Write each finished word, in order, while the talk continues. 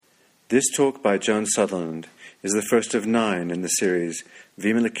This talk by Joan Sutherland is the first of 9 in the series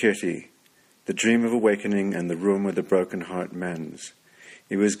Vimalakirti, The Dream of Awakening and the Room Where the Broken Heart Mends.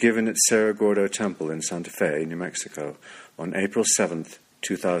 It was given at Cerro Gordo Temple in Santa Fe, New Mexico, on April 7th,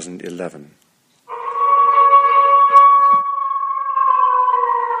 2011.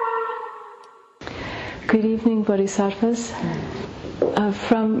 Good evening, Bodhisattvas.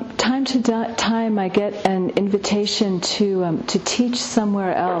 From time to time, I get an invitation to teach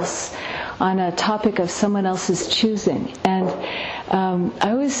somewhere else on a topic of someone else's choosing, and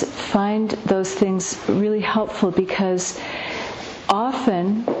I always find those things really helpful because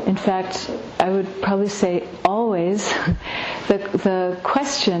often, in fact, I would probably say always, the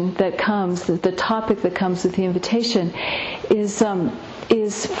question that comes, the topic that comes with the invitation,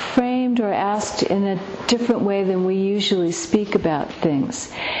 is framed or asked in a different way than we usually speak about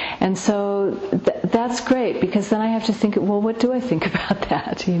things. And so that's great, because then I have to think, well, what do I think about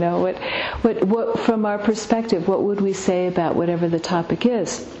that? You know, what from our perspective, what would we say about whatever the topic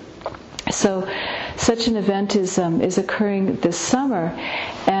is? So such an event is occurring this summer,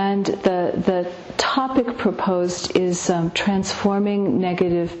 and the topic proposed is transforming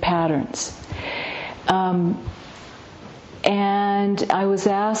negative patterns. And I was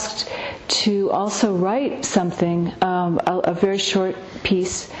asked to also write something, a very short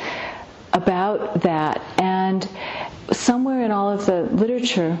piece about that. And somewhere in all of the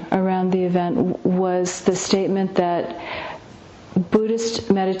literature around the event was the statement that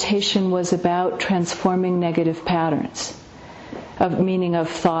Buddhist meditation was about transforming negative patterns, meaning of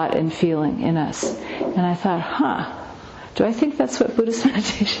thought and feeling in us. And I thought, do I think that's what Buddhist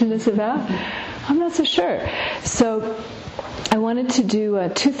meditation is about? I'm not so sure. So I wanted to do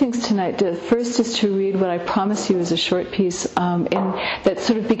 2 things tonight. The first is to read what I promise you is a short piece that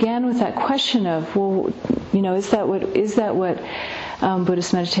sort of began with that question of, well, you know, is that what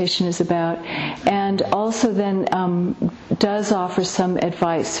Buddhist meditation is about? And also then does offer some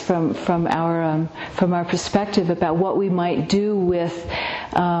advice from our perspective about what we might do with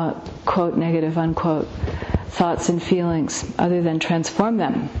quote negative unquote thoughts and feelings other than transform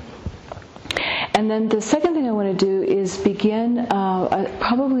them. And then the second thing I want to do is begin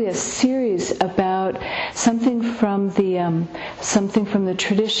probably a series about something from the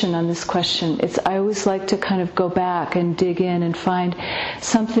tradition on this question. I always like to kind of go back and dig in and find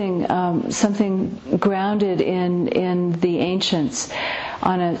something grounded in the ancients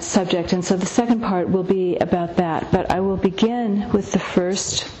on a subject. And so the second part will be about that. But I will begin with the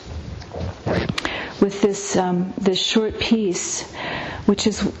first, with this short piece, which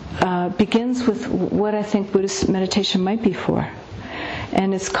begins with what I think Buddhist meditation might be for.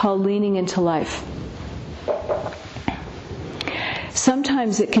 And it's called Leaning into Life.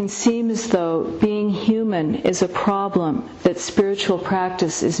 Sometimes it can seem as though being human is a problem that spiritual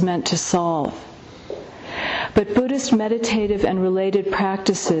practice is meant to solve. But Buddhist meditative and related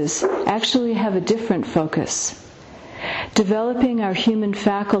practices actually have a different focus. Developing our human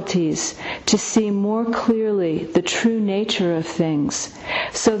faculties to see more clearly the true nature of things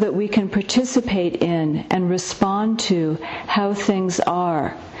so that we can participate in and respond to how things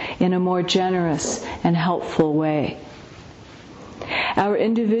are in a more generous and helpful way. Our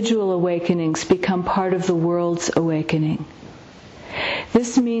individual awakenings become part of the world's awakening.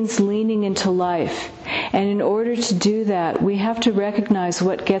 This means leaning into life, and in order to do that, we have to recognize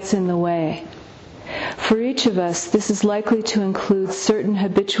what gets in the way. For each of us, this is likely to include certain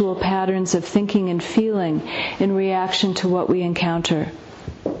habitual patterns of thinking and feeling in reaction to what we encounter.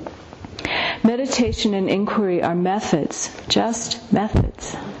 Meditation and inquiry are methods, just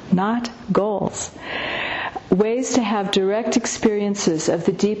methods, not goals. Ways to have direct experiences of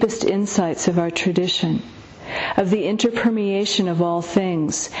the deepest insights of our tradition, of the interpermeation of all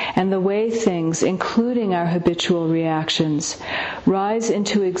things, and the way things, including our habitual reactions, rise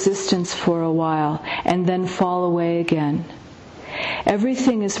into existence for a while and then fall away again.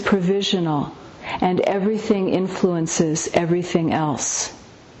 Everything is provisional, and everything influences everything else.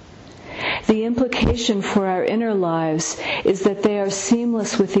 The implication for our inner lives is that they are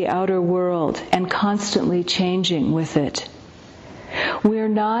seamless with the outer world and constantly changing with it. We are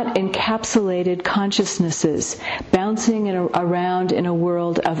not encapsulated consciousnesses bouncing around in a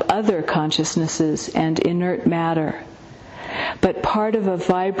world of other consciousnesses and inert matter, but part of a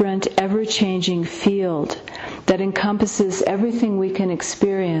vibrant, ever-changing field that encompasses everything we can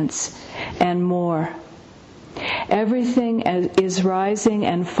experience and more. Everything is rising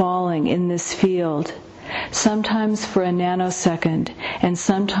and falling in this field, sometimes for a nanosecond and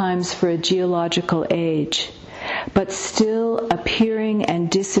sometimes for a geological age, but still appearing and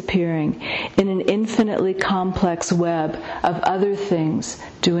disappearing in an infinitely complex web of other things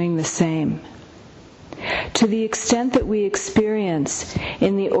doing the same. To the extent that we experience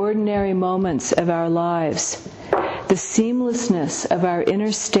in the ordinary moments of our lives the seamlessness of our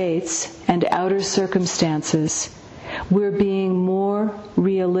inner states and outer circumstances, we're being more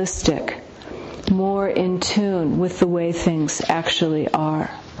realistic, more in tune with the way things actually are.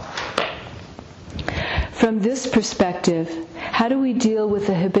 From this perspective, how do we deal with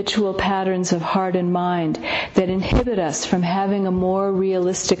the habitual patterns of heart and mind that inhibit us from having a more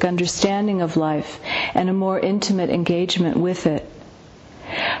realistic understanding of life and a more intimate engagement with it?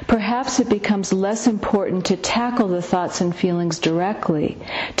 Perhaps it becomes less important to tackle the thoughts and feelings directly,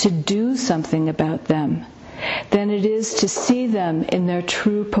 to do something about them, than it is to see them in their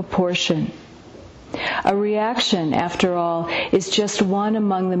true proportion. A reaction, after all, is just one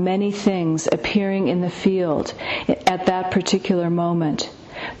among the many things appearing in the field at that particular moment,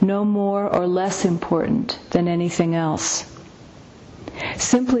 no more or less important than anything else.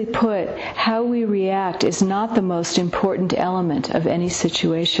 Simply put, how we react is not the most important element of any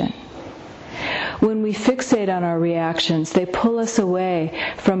situation. When we fixate on our reactions, they pull us away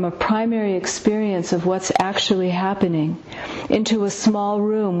from a primary experience of what's actually happening into a small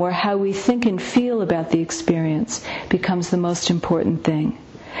room where how we think and feel about the experience becomes the most important thing,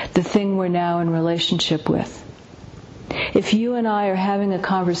 the thing we're now in relationship with. If you and I are having a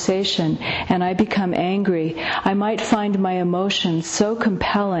conversation and I become angry, I might find my emotion so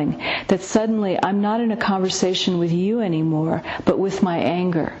compelling that suddenly I'm not in a conversation with you anymore, but with my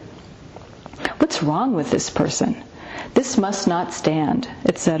anger. What's wrong with this person? This must not stand,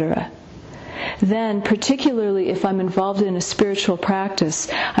 etc. Then, particularly if I'm involved in a spiritual practice,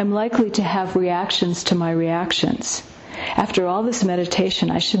 I'm likely to have reactions to my reactions. After all this meditation,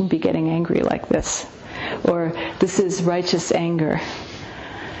 I shouldn't be getting angry like this. Or, this is righteous anger.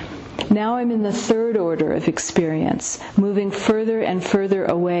 Now I'm in the third order of experience, moving further and further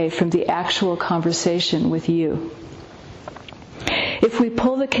away from the actual conversation with you. If we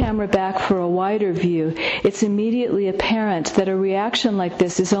pull the camera back for a wider view, it's immediately apparent that a reaction like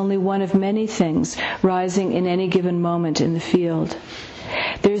this is only one of many things rising in any given moment in the field.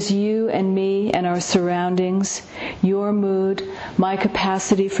 There's you and me and our surroundings, your mood, my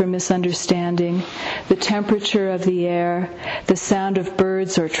capacity for misunderstanding, the temperature of the air, the sound of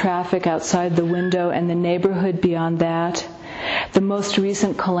birds or traffic outside the window and the neighborhood beyond that, the most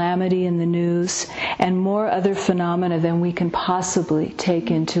recent calamity in the news, and more other phenomena than we can possibly take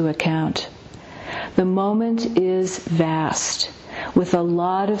into account. The moment is vast, with a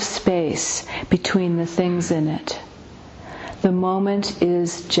lot of space between the things in it. The moment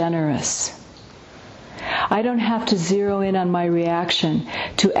is generous. I don't have to zero in on my reaction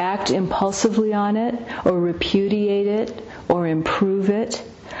to act impulsively on it, or repudiate it, or improve it,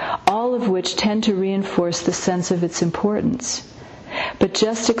 all of which tend to reinforce the sense of its importance, but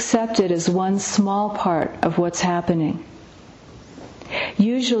just accept it as one small part of what's happening.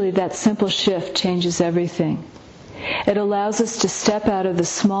 Usually that simple shift changes everything. It allows us to step out of the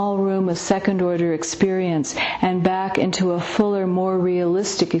small room of second-order experience and back into a fuller, more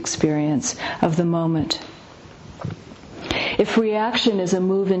realistic experience of the moment. If reaction is a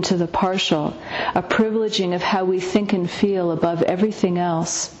move into the partial, a privileging of how we think and feel above everything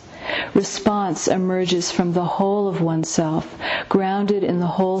else, response emerges from the whole of oneself, grounded in the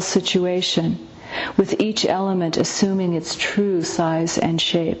whole situation, with each element assuming its true size and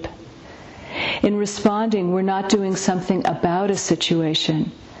shape. In responding, we're not doing something about a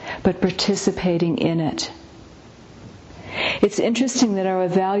situation, but participating in it. It's interesting that our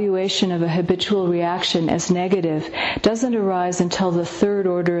evaluation of a habitual reaction as negative doesn't arise until the third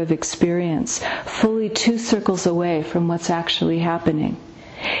order of experience, fully 2 circles away from what's actually happening.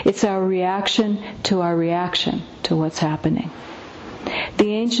 It's our reaction to what's happening.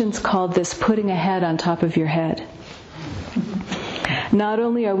 The ancients called this putting a head on top of your head. Not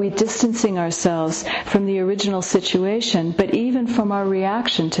only are we distancing ourselves from the original situation, but even from our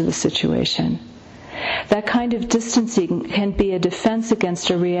reaction to the situation. That kind of distancing can be a defense against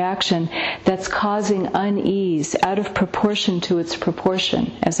a reaction that's causing unease out of proportion to its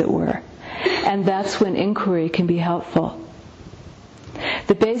proportion, as it were. And that's when inquiry can be helpful.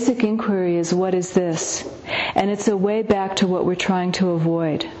 The basic inquiry is, what is this? And it's a way back to what we're trying to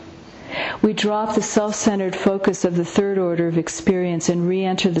avoid. We drop the self-centered focus of the third order of experience and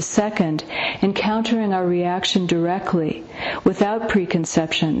re-enter the second, encountering our reaction directly, without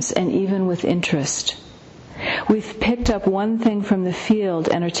preconceptions and even with interest. We've picked up one thing from the field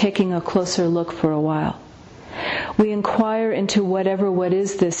and are taking a closer look for a while. We inquire into whatever what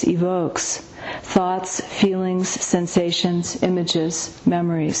is this evokes, thoughts, feelings, sensations, images,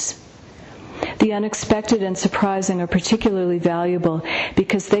 memories. The unexpected and surprising are particularly valuable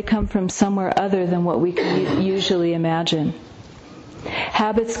because they come from somewhere other than what we can usually imagine.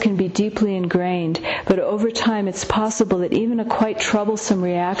 Habits can be deeply ingrained, but over time it's possible that even a quite troublesome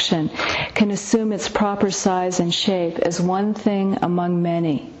reaction can assume its proper size and shape as one thing among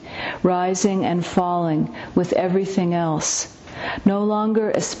many, rising and falling with everything else, no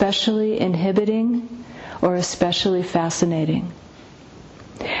longer especially inhibiting or especially fascinating.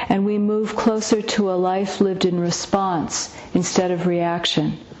 And we move closer to a life lived in response instead of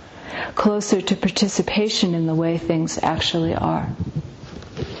reaction, closer to participation in the way things actually are.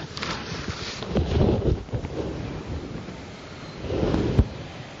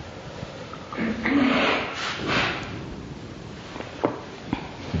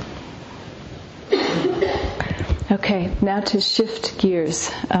 Okay, now to shift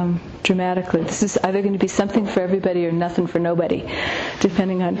gears dramatically. This is either going to be something for everybody or nothing for nobody,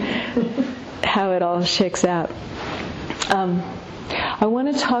 depending on how it all shakes out. I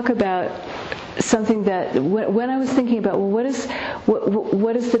want to talk about something that when I was thinking about, well,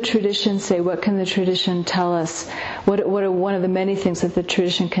 what does the tradition say? What can the tradition tell us? What are one of the many things that the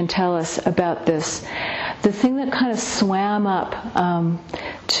tradition can tell us about this? The thing that kind of swam up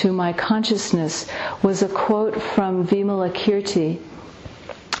to my consciousness was a quote from Vimalakirti,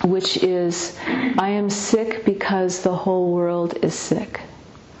 which is, "I am sick because the whole world is sick."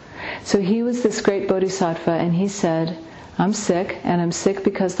 So he was this great bodhisattva, and he said, "I'm sick, and I'm sick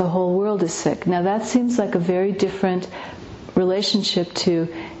because the whole world is sick." Now that seems like a very different relationship to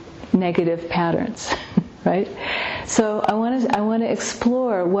negative patterns, right? So I want to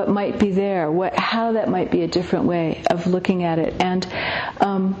explore what might be there, how that might be a different way of looking at it, and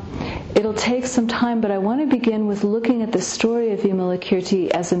it'll take some time. But I want to begin with looking at the story of Vimalakirti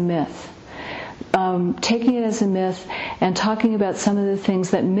as a myth. Taking it as a myth and talking about some of the things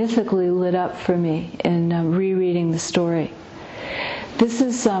that mythically lit up for me in rereading the story. This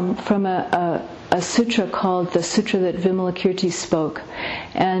is from a sutra called the Sutra that Vimalakirti spoke,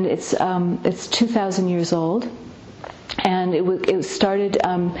 and it's 2,000 years old, and it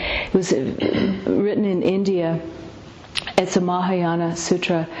was written in India. It's a Mahayana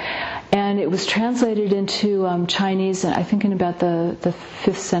sutra. And it was translated into Chinese, I think in about the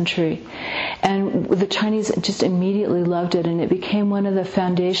 5th century. And the Chinese just immediately loved it, and it became one of the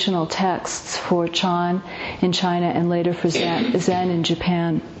foundational texts for Chan in China and later for Zen in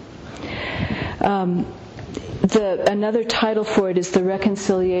Japan. Another title for it is The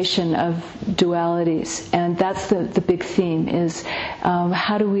Reconciliation of Dualities, and that's the big theme is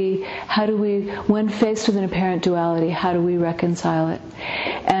how do we, when faced with an apparent duality, how do we reconcile it?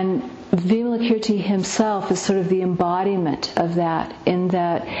 And Vimalakirti himself is sort of the embodiment of that, in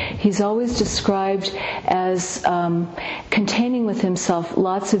that he's always described as containing with himself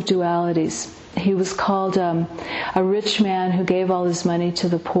lots of dualities. He was called a rich man who gave all his money to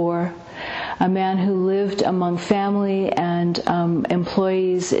the poor, a man who lived among family and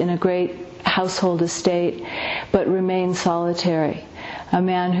employees in a great household estate but remained solitary, a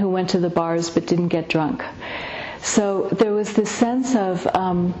man who went to the bars but didn't get drunk. So there was this sense of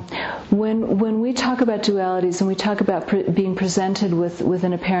when we talk about dualities and we talk about being presented with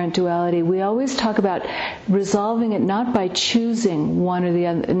an apparent duality, we always talk about resolving it not by choosing one or the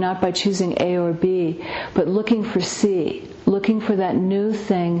other, not by choosing A or B, but looking for C, looking for that new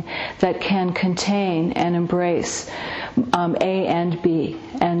thing that can contain and embrace A and B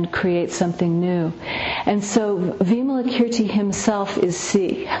and create something new. And so Vimalakirti himself is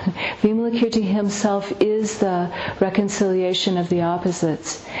C. Vimalakirti himself is the reconciliation of the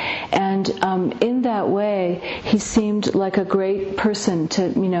opposites. And in that way, he seemed like a great person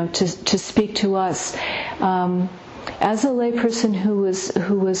to speak to us. As a layperson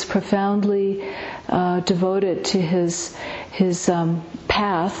who was profoundly devoted to his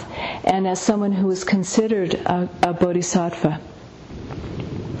path, and as someone who was considered a bodhisattva.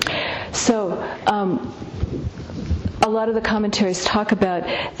 So, a lot of the commentaries talk about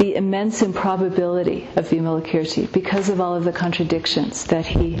the immense improbability of Vimalakirti because of all of the contradictions that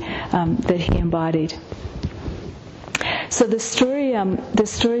he embodied. So the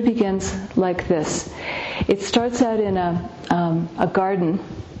story begins like this. It starts out in a garden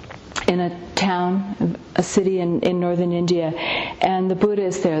in a town, a city in northern India, and the Buddha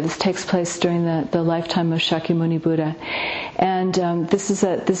is there. This takes place during the lifetime of Shakyamuni Buddha, and this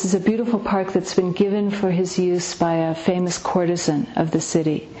is a beautiful park that's been given for his use by a famous courtesan of the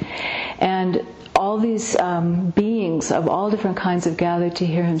city, and all these beings of all different kinds have gathered to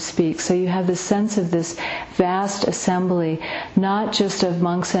hear him speak. So you have this sense of this vast assembly, not just of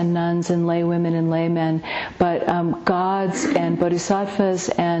monks and nuns and lay women and laymen, but gods and bodhisattvas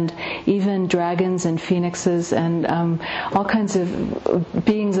and even dragons and phoenixes and all kinds of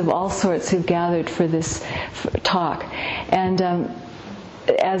beings of all sorts who've gathered for this talk. And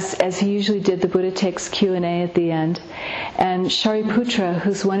as he usually did, the Buddha takes Q&A at the end. And Shariputra,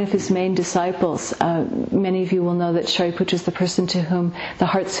 who's one of his main disciples, many of you will know that Shariputra is the person to whom the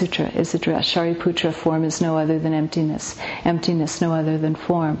Heart Sutra is addressed. Shariputra, form is no other than emptiness. Emptiness, no other than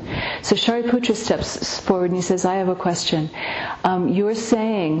form. So Shariputra steps forward and he says, I have a question. You're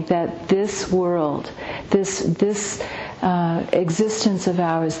saying that this world, this existence of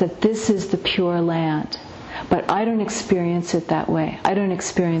ours, that this is the pure land. But I don't experience it that way. I don't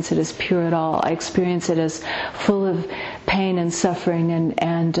experience it as pure at all. I experience it as full of pain and suffering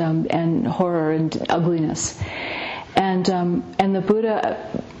and horror and ugliness. And the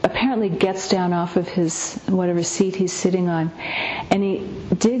Buddha apparently gets down off of his whatever seat he's sitting on, and he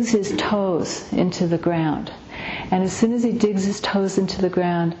digs his toes into the ground. And as soon as he digs his toes into the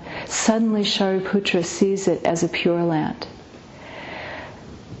ground, suddenly Shariputra sees it as a pure land.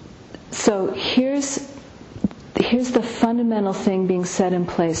 So here's the fundamental thing being set in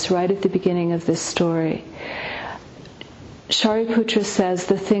place right at the beginning of this story. Shariputra says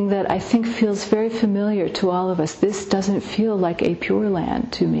the thing that I think feels very familiar to all of us. This doesn't feel like a pure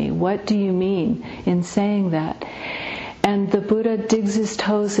land to me. What do you mean in saying that? And the Buddha digs his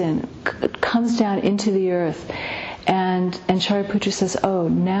toes in, comes down into the earth, and Shariputra says, oh,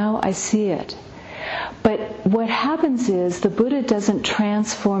 now I see it. But what happens is the Buddha doesn't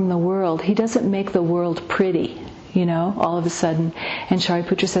transform the world. He doesn't make the world pretty, all of a sudden. And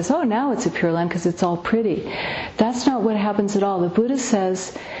Shariputra says, oh, now it's a pure land because it's all pretty. That's not what happens at all. The Buddha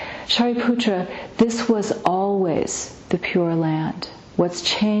says, Shariputra, this was always the pure land. What's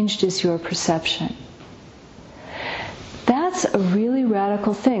changed is your perception. That's a really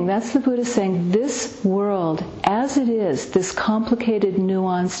radical thing. That's the Buddha saying this world, as it is, this complicated,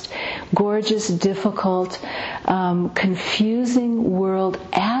 nuanced, gorgeous, difficult, confusing world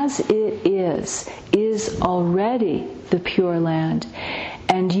as it is already the pure land.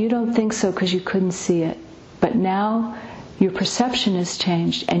 And you don't think so because you couldn't see it. But now your perception has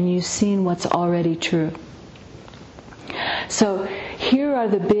changed and you've seen what's already true. So here are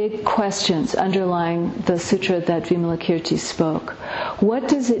the big questions underlying the sutra that Vimalakirti spoke. What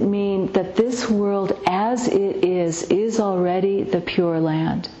does it mean that this world as it is already the pure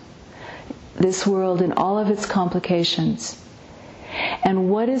land? This world in all of its complications. And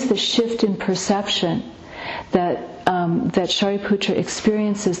what is the shift in perception that Shariputra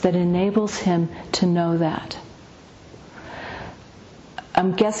experiences that enables him to know that?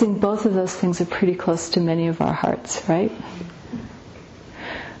 I'm guessing both of those things are pretty close to many of our hearts, right?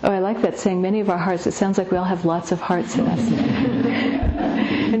 Oh, I like that saying, many of our hearts. It sounds like we all have lots of hearts in us.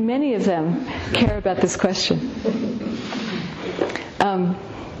 And many of them care about this question.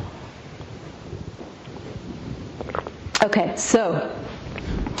 Okay, so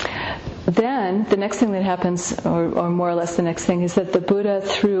then the next thing that happens, or more or less the next thing, is that the Buddha,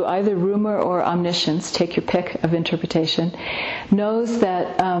 through either rumor or omniscience, take your pick of interpretation, knows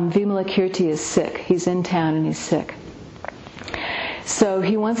that Vimalakirti is sick. He's in town and he's sick. So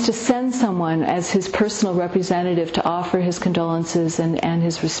he wants to send someone as his personal representative to offer his condolences and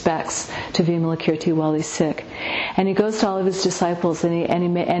his respects to Vimalakirti while he's sick. And he goes to all of his disciples and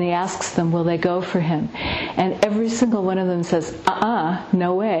he asks them, will they go for him? And every single one of them says,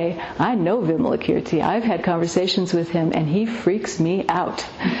 no way. I know Vimalakirti. I've had conversations with him and he freaks me out.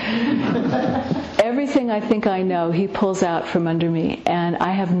 Everything I think I know, he pulls out from under me, and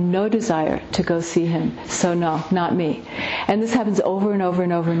I have no desire to go see him. So no, not me. And this happens over and over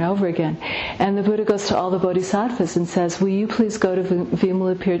and over and over again. And the Buddha goes to all the bodhisattvas and says, will you please go to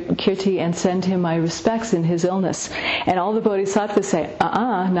Vimalakirti and send him my respects in his illness? And all the bodhisattvas say,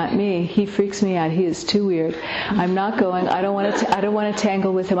 not me. He freaks me out. He is too weird. I'm not going. I don't want to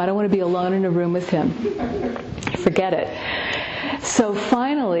tangle with him. I don't want to be alone in a room with him. Forget it. So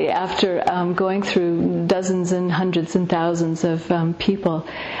finally, after going through dozens and hundreds and thousands of people,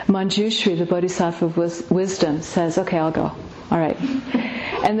 Manjushri, the Bodhisattva of wisdom, says, okay, I'll go. All right.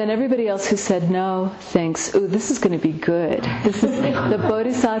 And then everybody else who said no thinks, ooh, this is going to be good. This is the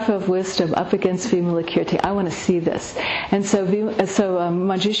Bodhisattva of wisdom up against Vimalakirti. I want to see this. And so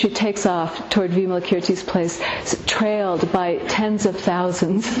Manjushri takes off toward Vimalakirti's place, trailed by tens of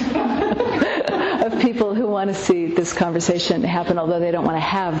thousands of people who want to see this conversation happen, although they don't want to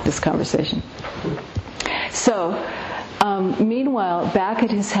have this conversation. So Meanwhile, back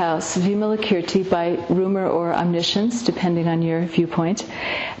at his house, Vimalakirti, by rumor or omniscience, depending on your viewpoint,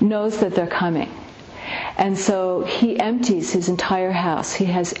 knows that they're coming. And so he empties his entire house. He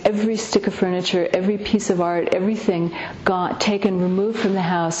has every stick of furniture, every piece of art, everything removed from the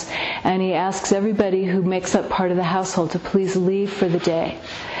house, and he asks everybody who makes up part of the household to please leave for the day.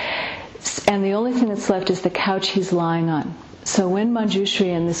 And the only thing that's left is the couch he's lying on. So when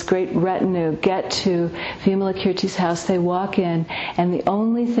Manjushri and this great retinue get to Vimalakirti's house, they walk in, and the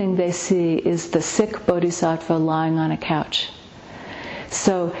only thing they see is the sick bodhisattva lying on a couch.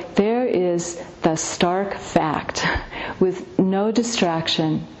 So there is the stark fact, with no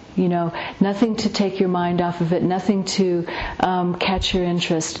distraction, nothing to take your mind off of it, nothing to catch your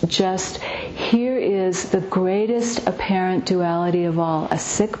interest. Just here is the greatest apparent duality of all. A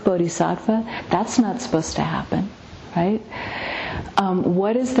sick bodhisattva, that's not supposed to happen, right?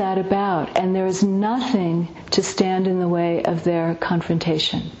 What is that about? And there is nothing to stand in the way of their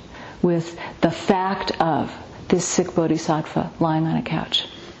confrontation with the fact of this sick bodhisattva lying on a couch.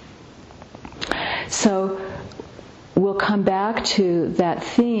 So we'll come back to that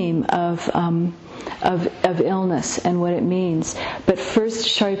theme of illness and what it means. But first,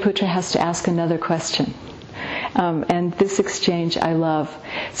 Shariputra has to ask another question. And this exchange I love.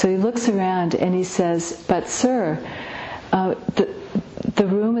 So he looks around and he says, "But sir, the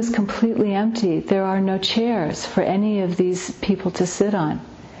room is completely empty. There are no chairs for any of these people to sit on."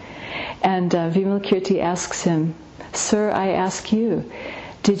 And Vimalakirti asks him, "Sir, I ask you,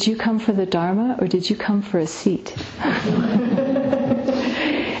 did you come for the Dharma or did you come for a seat?"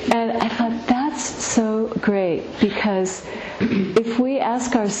 And I thought that's so great, because if we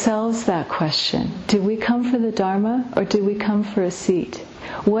ask ourselves that question, did we come for the Dharma or did we come for a seat?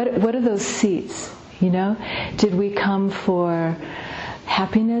 What are those seats? Did we come for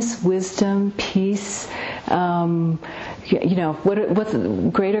happiness, wisdom, peace, what's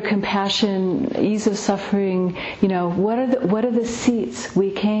greater compassion, ease of suffering, what are the seats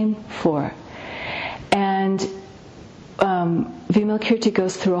we came for? And Vimalakirti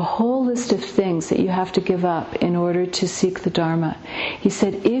goes through a whole list of things that you have to give up in order to seek the Dharma. He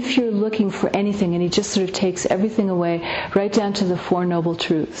said, if you're looking for anything, and he just sort of takes everything away, right down to the Four Noble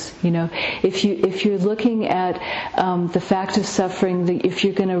Truths. If you're looking at the fact of suffering, if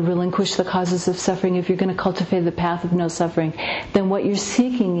you're going to relinquish the causes of suffering, if you're going to cultivate the path of no suffering, then what you're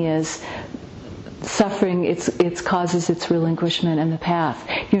seeking is suffering, its causes, its relinquishment, and the path.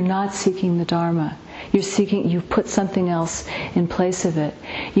 You're not seeking the Dharma. You've put something else in place of it.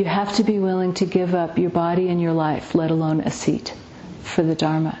 You have to be willing to give up your body and your life, let alone a seat, for the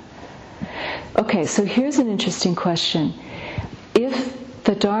Dharma. Okay, so here's an interesting question. If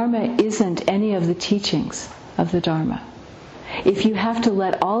the Dharma isn't any of the teachings of the Dharma, if you have to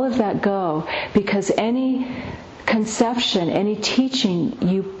let all of that go because any conception, any teaching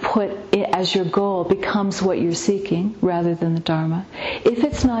you put as your goal becomes what you're seeking rather than the Dharma. If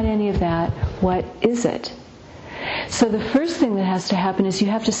it's not any of that, what is it? So the first thing that has to happen is you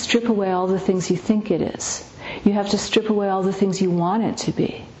have to strip away all the things you think it is. You have to strip away all the things you want it to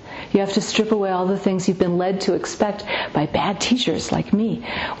be. You have to strip away all the things you've been led to expect by bad teachers like me,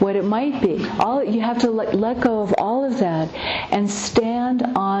 what it might be. You have to let go of all of that and stand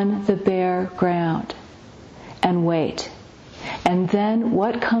on the bare ground and wait. And then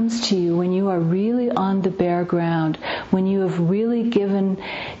what comes to you when you are really on the bare ground, when you have really given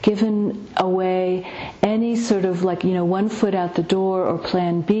away any sort of one foot out the door or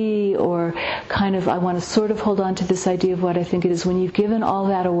plan B or kind of I want to sort of hold on to this idea of what I think it is. When you've given all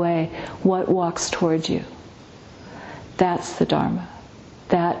that away, what walks towards you? That's the Dharma.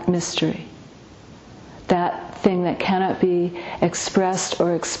 That mystery. That thing that cannot be expressed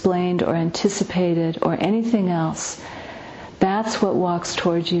or explained or anticipated or anything else. That's what walks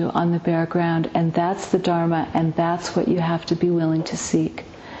towards you on the bare ground, and that's the Dharma, and that's what you have to be willing to seek.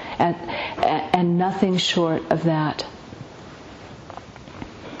 And nothing short of that.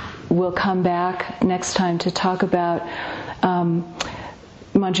 We'll come back next time to talk about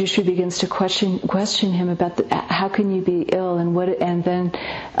Manjushri begins to question him about how can you be ill and then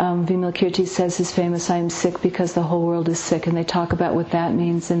Vimalakirti says his famous "I am sick because the whole world is sick," and they talk about what that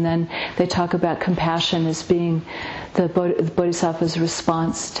means, and then they talk about compassion as being the Bodhisattva's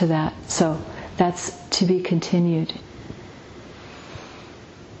response to that. So that's to be continued.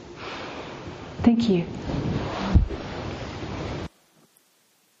 Thank you.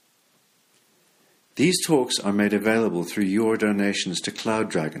 These talks are made available through your donations to Cloud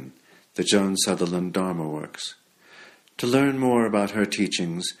Dragon, the Joan Sutherland Dharma Works. To learn more about her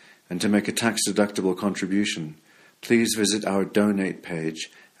teachings and to make a tax-deductible contribution, please visit our donate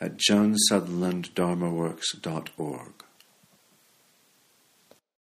page at joansutherlanddharmaworks.org.